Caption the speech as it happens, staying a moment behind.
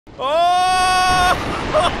Oh!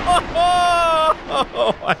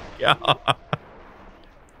 Oh my God.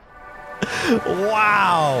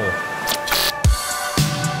 Wow.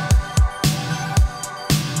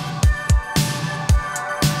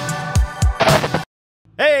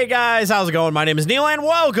 Hey guys, how's it going? My name is Neil and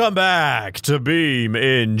welcome back to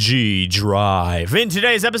BeamNG Drive. In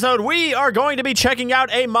today's episode, we are going to be checking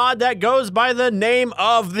out a mod that goes by the name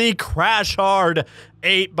of the Crash Hard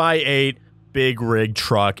 8x8 Big Rig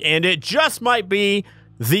Truck, and it just might be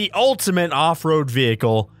the ultimate off-road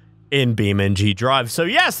vehicle in BeamNG Drive. So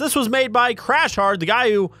yes, this was made by Crash Hard, the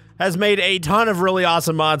guy who has made a ton of really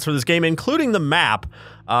awesome mods for this game, including the map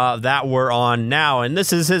that we're on now. And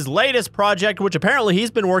this is his latest project, which apparently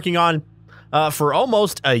he's been working on for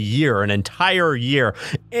almost a year, an entire year.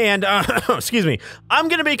 And, excuse me, I'm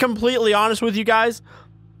going to be completely honest with you guys.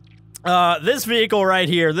 This vehicle right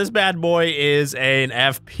here, this bad boy is an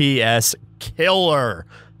FPS killer,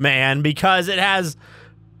 man, because it has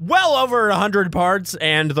well over 100 parts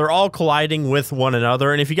and they're all colliding with one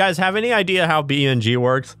another. And if you guys have any idea how BeamNG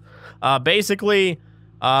works, basically,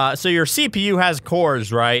 so your CPU has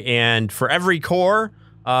cores, right? And for every core,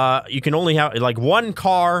 you can only have like one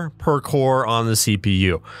car per core on the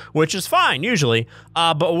CPU, which is fine usually.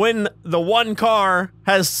 But when the one car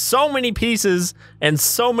has so many pieces and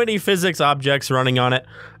so many physics objects running on it,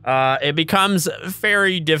 it becomes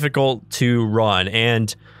very difficult to run.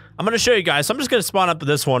 And I'm going to show you guys. So I'm just going to spawn up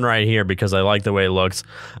this one right here because I like the way it looks.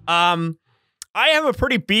 I have a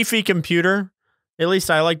pretty beefy computer. At least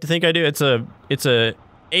I like to think I do. It's a AMD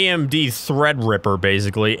Threadripper,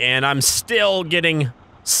 basically, and I'm still getting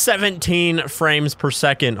 17 frames per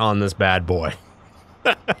second on this bad boy.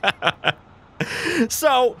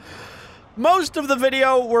 So, most of the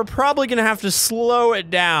video, we're probably going to have to slow it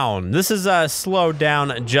down. This is slowed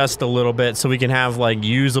down just a little bit so we can have, like,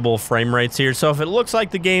 usable frame rates here. So if it looks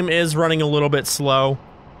like the game is running a little bit slow,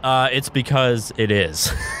 it's because it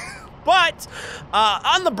is. But,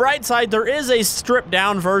 on the bright side, there is a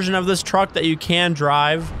stripped-down version of this truck that you can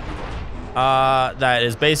drive, that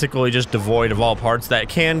is basically just devoid of all parts that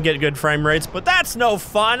can get good frame rates, but that's no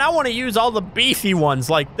fun. I want to use all the beefy ones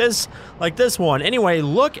like this one. Anyway,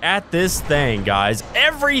 look at this thing, guys.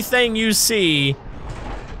 Everything you see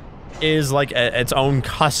is like its own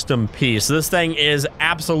custom piece. This thing is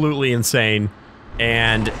absolutely insane,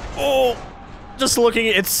 and, oh, just looking,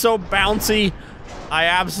 it's so bouncy. I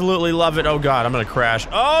absolutely love it. Oh God, I'm gonna crash.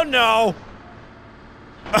 Oh no!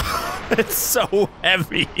 It's so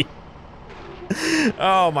heavy.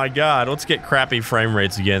 Oh my God, let's get crappy frame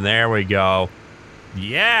rates again. There we go.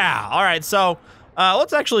 Yeah, all right, so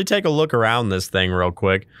let's actually take a look around this thing real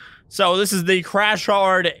quick. So this is the Crash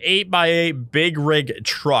Hard 8x8 Big Rig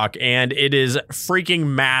Truck, and it is freaking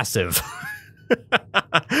massive.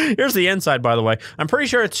 Here's the inside, by the way. I'm pretty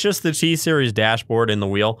sure it's just the T-Series dashboard in the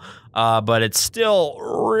wheel, but it's still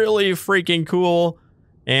really freaking cool,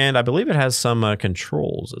 and I believe it has some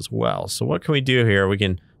controls as well. So what can we do here? We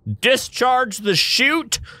can discharge the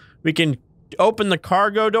chute. We can open the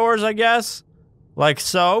cargo doors, I guess, like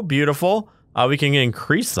so. Beautiful. We can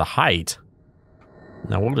increase the height.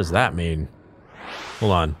 Now, what does that mean?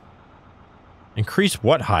 Hold on. Increase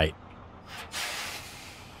what height?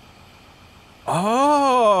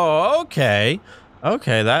 Oh, okay.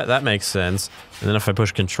 Okay, that makes sense. And then if I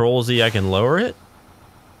push Control Z, I can lower it.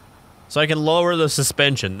 So I can lower the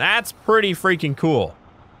suspension. That's pretty freaking cool.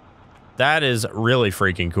 That is really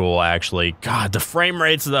freaking cool, actually. God, the frame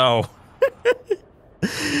rates, though.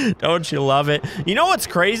 Don't you love it? You know what's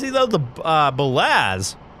crazy, though? The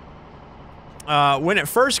Belaz, when it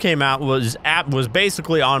first came out, was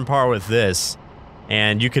basically on par with this.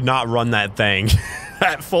 And you could not run that thing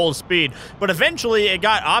at full speed, but eventually it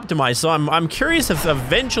got optimized. So I'm curious if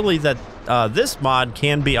eventually that this mod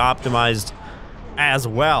can be optimized as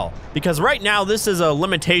well, because right now this is a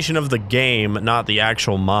limitation of the game, not the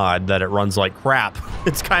actual mod, that it runs like crap.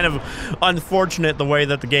 It's kind of unfortunate the way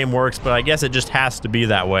that the game works, but I guess it just has to be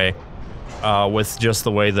that way with just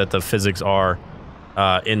the way that the physics are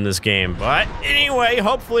in this game. But anyway,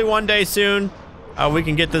 hopefully one day soon we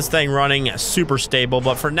can get this thing running super stable,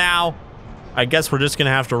 but for now, I guess we're just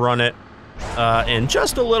gonna have to run it in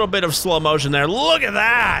just a little bit of slow motion there. Look at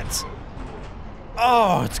that!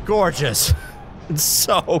 Oh, it's gorgeous. It's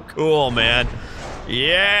so cool, man.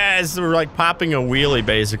 Yes, we're like popping a wheelie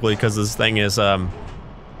basically because this thing is so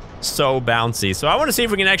bouncy. So I want to see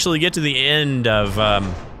if we can actually get to the end of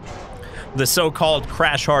the so-called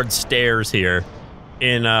Crash Hard stairs here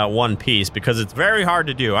in one piece, because it's very hard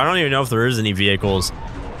to do. I don't even know if there is any vehicles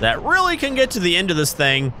that really can get to the end of this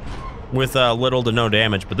thing with little to no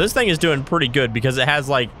damage, but this thing is doing pretty good because it has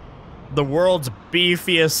like the world's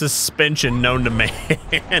beefiest suspension known to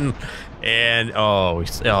man. And, oh,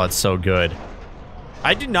 it's so good.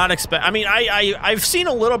 I did not expect, I mean, I've seen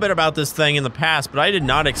a little bit about this thing in the past, but I did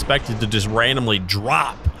not expect it to just randomly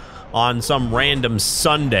drop on some random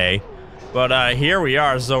Sunday. But here we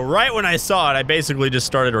are. So right when I saw it, I basically just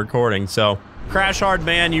started recording. So Crash Hard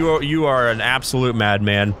Man, you are an absolute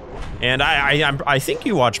madman. And I think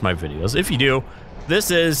you watch my videos. If you do,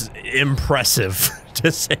 this is impressive,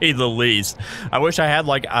 to say the least. I wish I had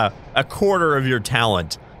like a quarter of your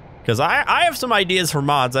talent. Because I have some ideas for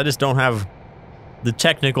mods, I just don't have the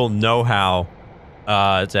technical know-how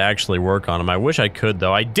to actually work on them. I wish I could,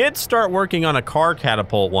 though. I did start working on a car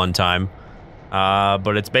catapult one time,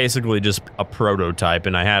 but it's basically just a prototype,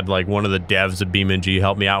 and I had like one of the devs at BeamNG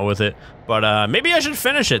help me out with it. But maybe I should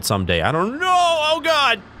finish it someday. I don't know. Oh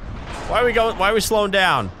God, why are we slowing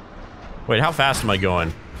down? Wait, how fast am I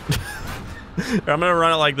going? I'm gonna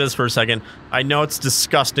run it like this for a second. I know it's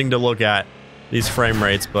disgusting to look at, these frame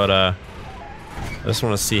rates, but I just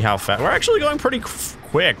want to see how fast. We're actually going pretty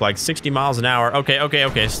quick, like 60 miles an hour.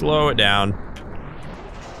 Okay, slow it down.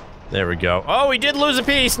 There we go. Oh, we did lose a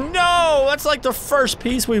piece. No, that's like the first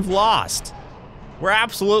piece we've lost. We're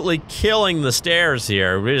absolutely killing the stairs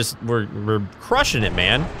here. We're crushing it,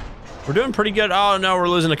 man. We're doing pretty good. Oh no, we're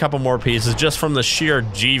losing a couple more pieces just from the sheer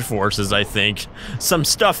G-forces, I think. Some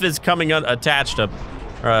stuff is coming disattached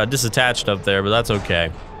up there, but that's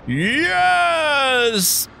okay.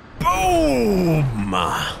 Yes! Boom!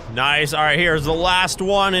 Nice. All right, here's the last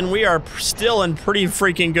one, and we are still in pretty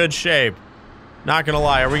freaking good shape. Not gonna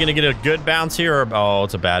lie, are we gonna get a good bounce here? Or, oh,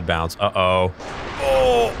 it's a bad bounce. Uh-oh.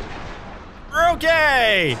 Oh! We're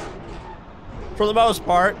okay! For the most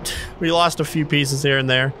part. We lost a few pieces here and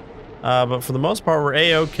there. But for the most part, we're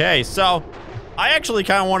A-okay. So, I actually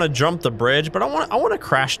kind of want to jump the bridge, but I want to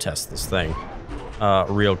crash test this thing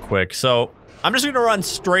real quick. So, I'm just gonna run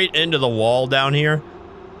straight into the wall down here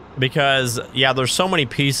because, yeah, there's so many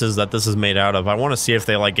pieces that this is made out of. I want to see if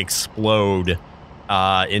they, like, explode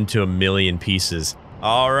into a million pieces.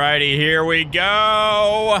 Alrighty, here we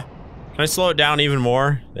go. Can I slow it down even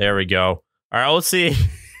more? There we go. All right, let's see.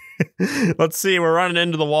 Let's see, we're running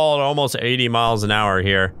into the wall at almost 80 miles an hour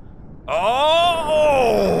here.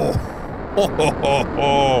 Oh!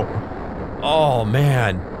 Oh,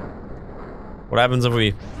 man. What happens if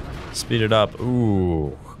we speed it up?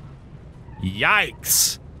 Ooh.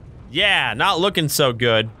 Yikes. Yeah, not looking so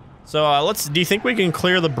good. So, do you think we can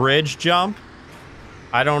clear the bridge jump?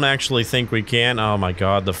 I don't actually think we can. Oh my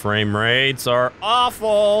God, the frame rates are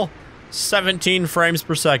awful. 17 frames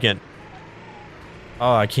per second.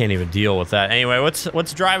 Oh, I can't even deal with that. Anyway,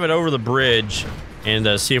 let's drive it over the bridge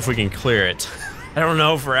and see if we can clear it. I don't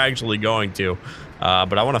know if we're actually going to,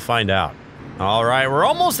 but I want to find out. All right, we're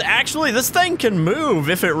almost, actually, this thing can move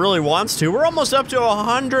if it really wants to. We're almost up to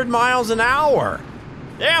 100 miles an hour.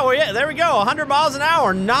 Yeah, there we go, 100 miles an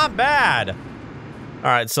hour, not bad. All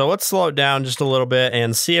right, so let's slow it down just a little bit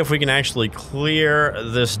and see if we can actually clear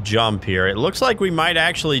this jump here. It looks like we might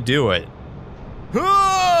actually do it.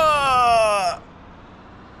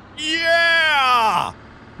 Yeah!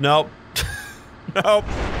 Nope. Nope.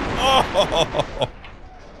 Oh,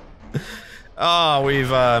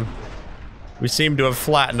 oh, we seem to have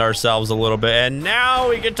flattened ourselves a little bit, and now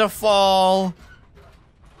we get to fall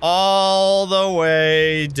all the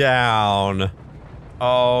way down.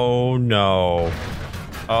 Oh no.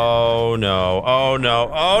 Oh no. Oh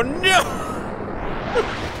no. Oh no.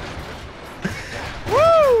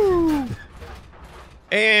 Woo!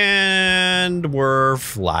 And we're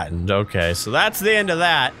flattened. Okay, so that's the end of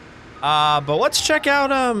that. But let's check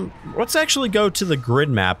out, let's actually go to the grid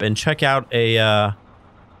map and check out the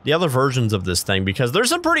other versions of this thing, because there's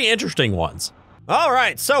some pretty interesting ones. All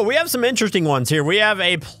right, so we have some interesting ones here. We have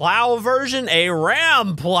a plow version, a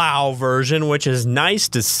ram plow version, which is nice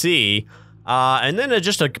to see. And then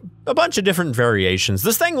just a bunch of different variations.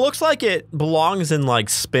 This thing looks like it belongs in, like,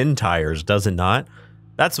 spin tires, does it not?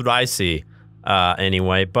 That's what I see,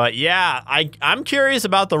 anyway. But yeah, I'm curious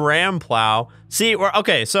about the ram plow. See,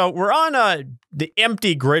 okay, so we're on the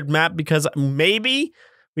empty grid map because maybe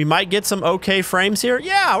we might get some okay frames here.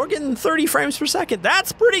 Yeah, we're getting 30 frames per second.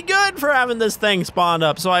 That's pretty good for having this thing spawned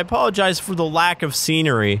up. So I apologize for the lack of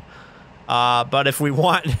scenery. But if we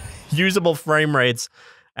want usable frame rates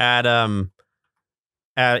at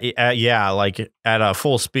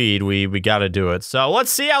full speed, we got to do it. So let's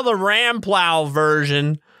see how the ram plow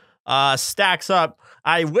version stacks up.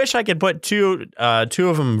 I wish I could put two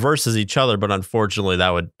of them versus each other, but unfortunately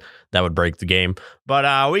that would break the game.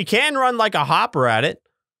 But we can run like a hopper at it.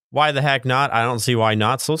 Why the heck not? I don't see why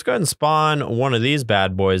not. So let's go ahead and spawn one of these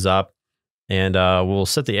bad boys up And we'll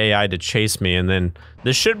set the AI to chase me, and then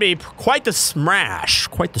this should be quite the smash.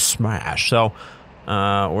 Quite the smash. So,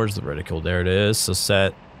 where's the reticle? There it is. So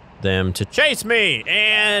set them to chase me,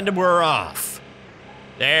 and we're off.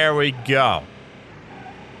 There we go.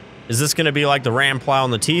 Is this gonna be like the Ram Plow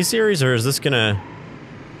in the T-Series, or is this gonna...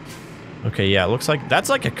 Okay, yeah, it looks like that's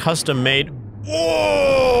like a custom-made...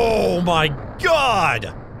 Oh my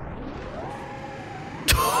god!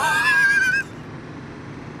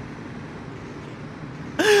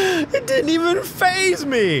 It didn't even faze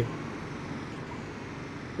me!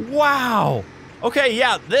 Wow! Okay,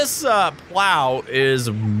 yeah, this plow is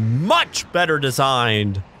much better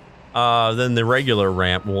designed than the regular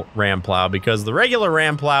ram plow, because the regular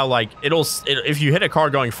ram plow, like, if you hit a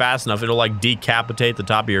car going fast enough, it'll like decapitate the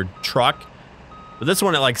top of your truck. But this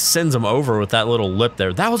one, it like sends him over with that little lip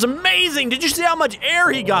there. That was amazing! Did you see how much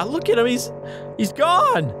air he got? Look at him, he's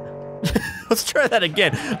gone! Let's try that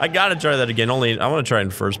again. I gotta try that again, only I wanna try in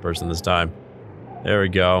first person this time. There we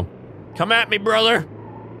go. Come at me, brother!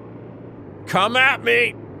 Come at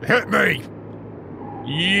me! Hit me!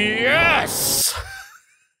 Yes!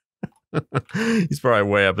 He's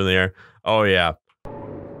probably way up in the air. Oh, yeah.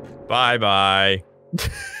 Bye-bye.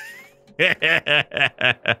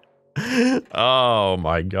 Oh,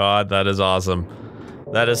 my God. That is awesome.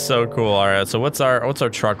 That is so cool. All right, so what's our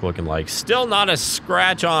truck looking like? Still not a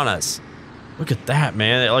scratch on us. Look at that,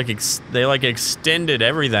 man. They like extended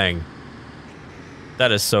everything.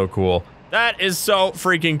 That is so cool. That is so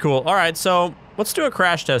freaking cool. All right, so let's do a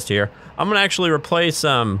crash test here. I'm gonna actually replace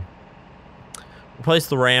the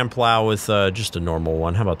ram plow with just a normal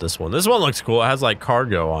one. How about this one? This one looks cool. It has like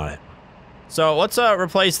cargo on it. So let's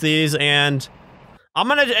replace these, and I'm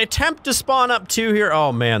gonna attempt to spawn up 2 here.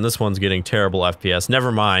 Oh man, this one's getting terrible FPS.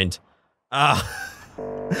 Never mind. But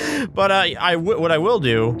what I will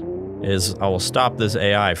do is I will stop this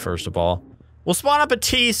AI first of all. We'll spawn up a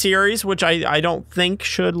T-Series, which I don't think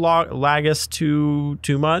should lag us too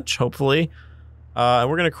much, hopefully.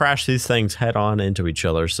 We're gonna crash these things head on into each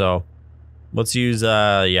other, so let's use,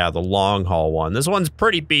 yeah, the long haul one. This one's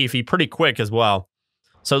pretty beefy, pretty quick as well.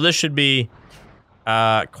 So this should be,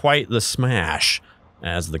 quite the smash,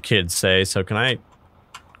 as the kids say. So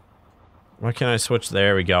why can't I switch?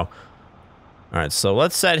 There we go. All right, so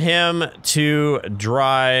let's set him to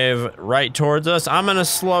drive right towards us. I'm gonna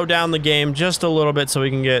slow down the game just a little bit so we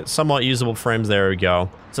can get somewhat usable frames. There we go.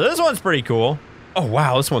 So this one's pretty cool. Oh,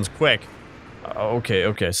 wow, this one's quick.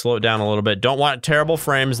 Okay, slow it down a little bit. Don't want terrible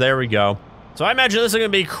frames. There we go. So I imagine this is gonna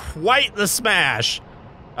be quite the smash.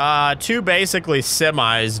 2 basically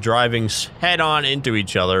semis driving head-on into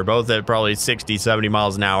each other, both at probably 60, 70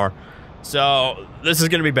 miles an hour. So, this is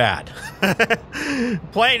gonna be bad.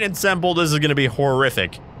 Plain and simple, this is gonna be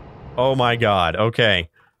horrific. Oh my god, okay.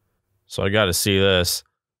 So I gotta see this.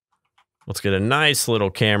 Let's get a nice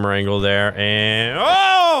little camera angle there, and...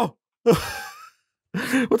 Oh!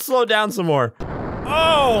 Let's slow down some more.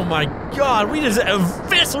 Oh my god, we just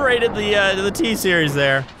eviscerated the T-Series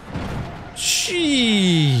there.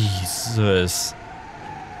 Jesus.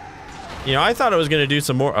 You know, I thought it was going to do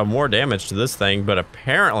some more damage to this thing, but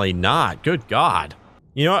apparently not. Good God.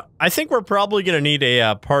 You know what? I think we're probably going to need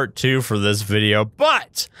a part 2 for this video,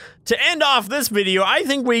 but to end off this video, I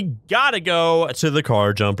think we gotta go to the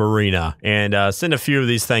car jump arena and send a few of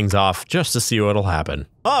these things off just to see what'll happen.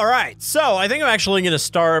 All right, so I think I'm actually going to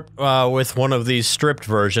start with one of these stripped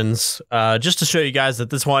versions, just to show you guys that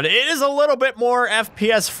this one, it is a little bit more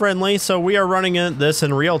FPS friendly. So we are running this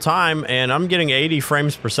in real time, and I'm getting 80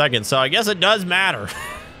 frames per second. So I guess it does matter,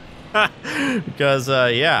 because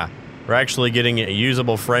yeah. We're actually getting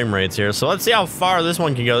usable frame rates here. So let's see how far this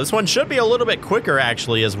one can go. This one should be a little bit quicker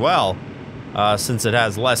actually as well, since it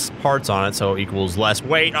has less parts on it, so equals less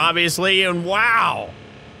weight obviously. And wow,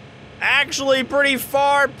 actually pretty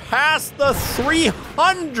far past the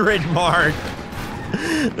 300 mark.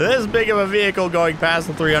 This big of a vehicle going past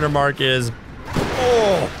the 300 mark is,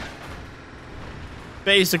 oh,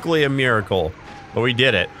 basically a miracle, but we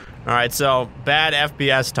did it. All right, so bad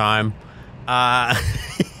FPS time.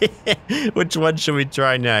 Which one should we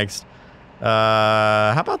try next?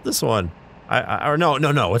 How about this one? Or no,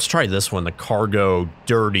 let's try this one, the cargo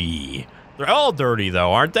dirty. They're all dirty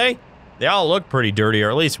though, aren't they? They all look pretty dirty, or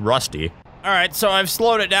at least rusty. All right, so I've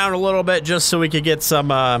slowed it down a little bit just so we could get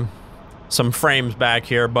some frames back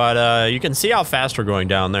here, but you can see how fast we're going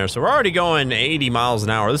down there. So we're already going 80 miles an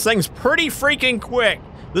hour. This thing's pretty freaking quick.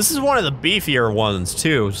 This is one of the beefier ones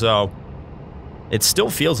too, so it still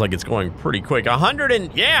feels like it's going pretty quick.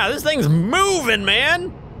 Yeah, this thing's moving, man.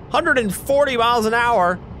 140 miles an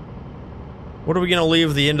hour. What are we gonna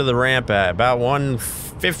leave the end of the ramp at? About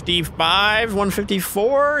 155,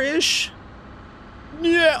 154-ish?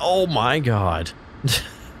 Yeah, oh my god.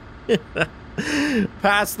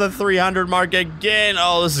 Past the 300 mark again.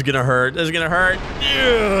 Oh, this is gonna hurt. This is gonna hurt.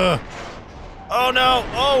 Ugh. Oh no.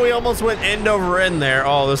 Oh, we almost went end over end there.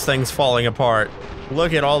 Oh, this thing's falling apart.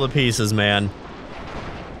 Look at all the pieces, man.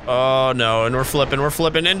 Oh no, and we're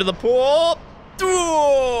flipping into the pool.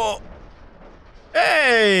 Ooh.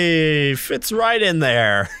 Hey, fits right in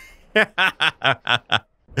there.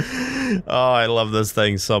 Oh, I love this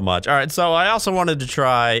thing so much. All right, so I also wanted to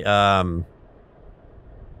try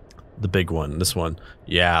the big one, this one.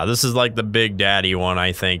 Yeah, this is like the big daddy one,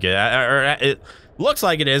 I think. It looks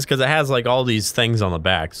like it is because it has like all these things on the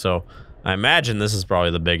back. So I imagine this is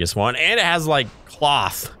probably the biggest one. And it has like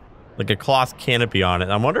cloth, like a cloth canopy on it.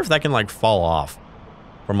 I wonder if that can like fall off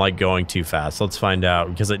from like going too fast. Let's find out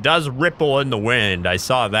because it does ripple in the wind. I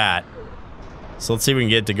saw that. So let's see if we can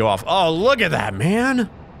get it to go off. Oh, look at that, man.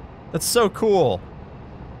 That's so cool.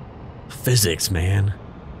 Physics, man.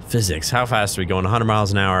 Physics. How fast are we going? 100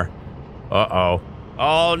 miles an hour. Uh-oh.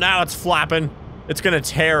 Oh, now it's flapping. It's gonna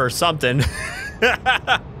tear or something.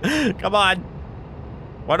 Come on.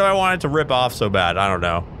 Why do I want it to rip off so bad? I don't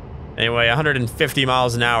know. Anyway, 150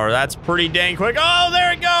 miles an hour. That's pretty dang quick. Oh,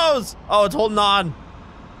 there it goes. Oh, it's holding on.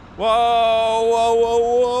 Whoa, whoa, whoa,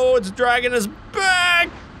 whoa. It's dragging us back.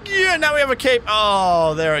 Yeah, now we have a cape.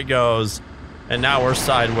 Oh, there it goes. And now we're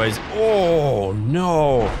sideways. Oh,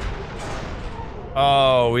 no.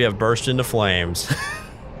 Oh, we have burst into flames.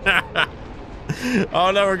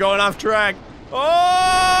 Oh, no, we're going off track.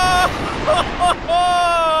 Oh!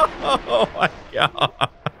 Oh, my God.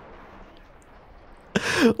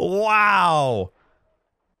 Wow.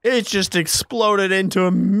 It just exploded into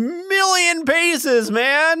a million pieces,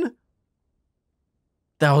 man.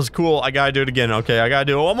 That was cool. I gotta do it again. Okay, I gotta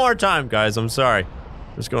do it one more time, guys. I'm sorry.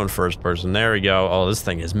 Just going first person. There we go. Oh, this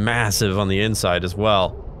thing is massive on the inside as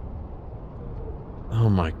well. Oh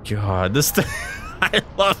my God. This thing. I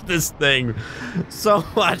love this thing so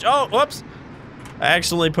much. Oh, whoops. I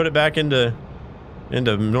accidentally put it back into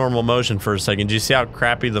normal motion for a second. Do you see how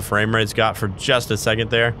crappy the frame rate's got for just a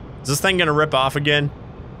second there? Is this thing gonna rip off again?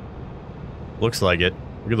 Looks like it.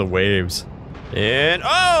 Look at the waves. And,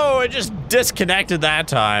 oh, it just disconnected that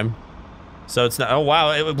time. So it's not, oh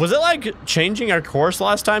wow, was it like changing our course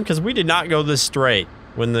last time? Because we did not go this straight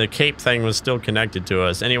when the cape thing was still connected to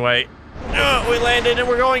us. Anyway, we landed and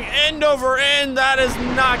we're going end over end. That is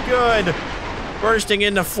not good. Bursting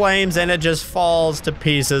into flames and it just falls to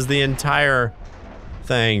pieces. The entire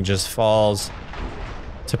thing just falls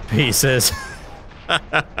to pieces.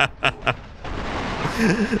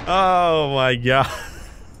 Oh my God.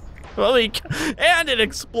 Well, and it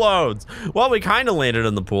explodes. Well, we kind of landed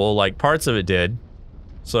in the pool, like parts of it did.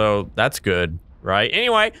 So that's good, right?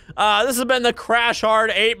 Anyway, this has been the Crash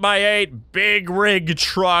Hard 8x8 big rig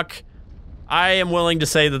truck. I am willing to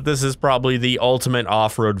say that this is probably the ultimate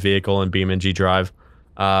off-road vehicle in BeamNG Drive.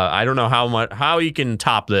 I don't know how you can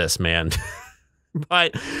top this, man.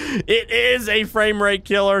 But it is a frame rate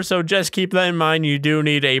killer, so just keep that in mind. You do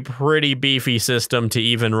need a pretty beefy system to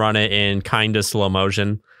even run it in kind of slow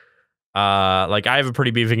motion. Like I have a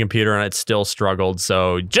pretty beefy computer and it still struggled,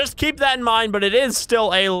 so just keep that in mind. But it is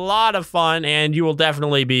still a lot of fun, and you will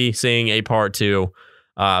definitely be seeing a part 2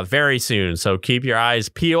 very soon. So keep your eyes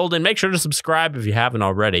peeled and make sure to subscribe if you haven't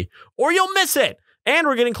already, or you'll miss it. And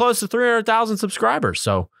we're getting close to 300,000 subscribers,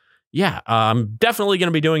 so yeah, I'm definitely going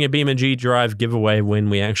to be doing a BeamNG Drive giveaway when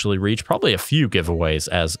we actually reach probably a few giveaways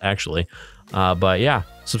but yeah,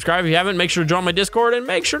 subscribe if you haven't. Make sure to join my Discord and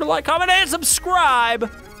make sure to like, comment, and subscribe.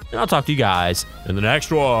 And I'll talk to you guys in the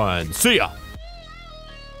next one. See ya.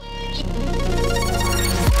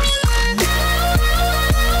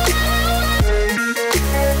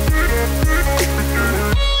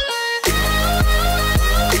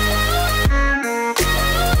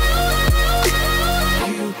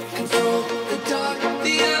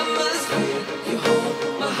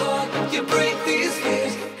 You break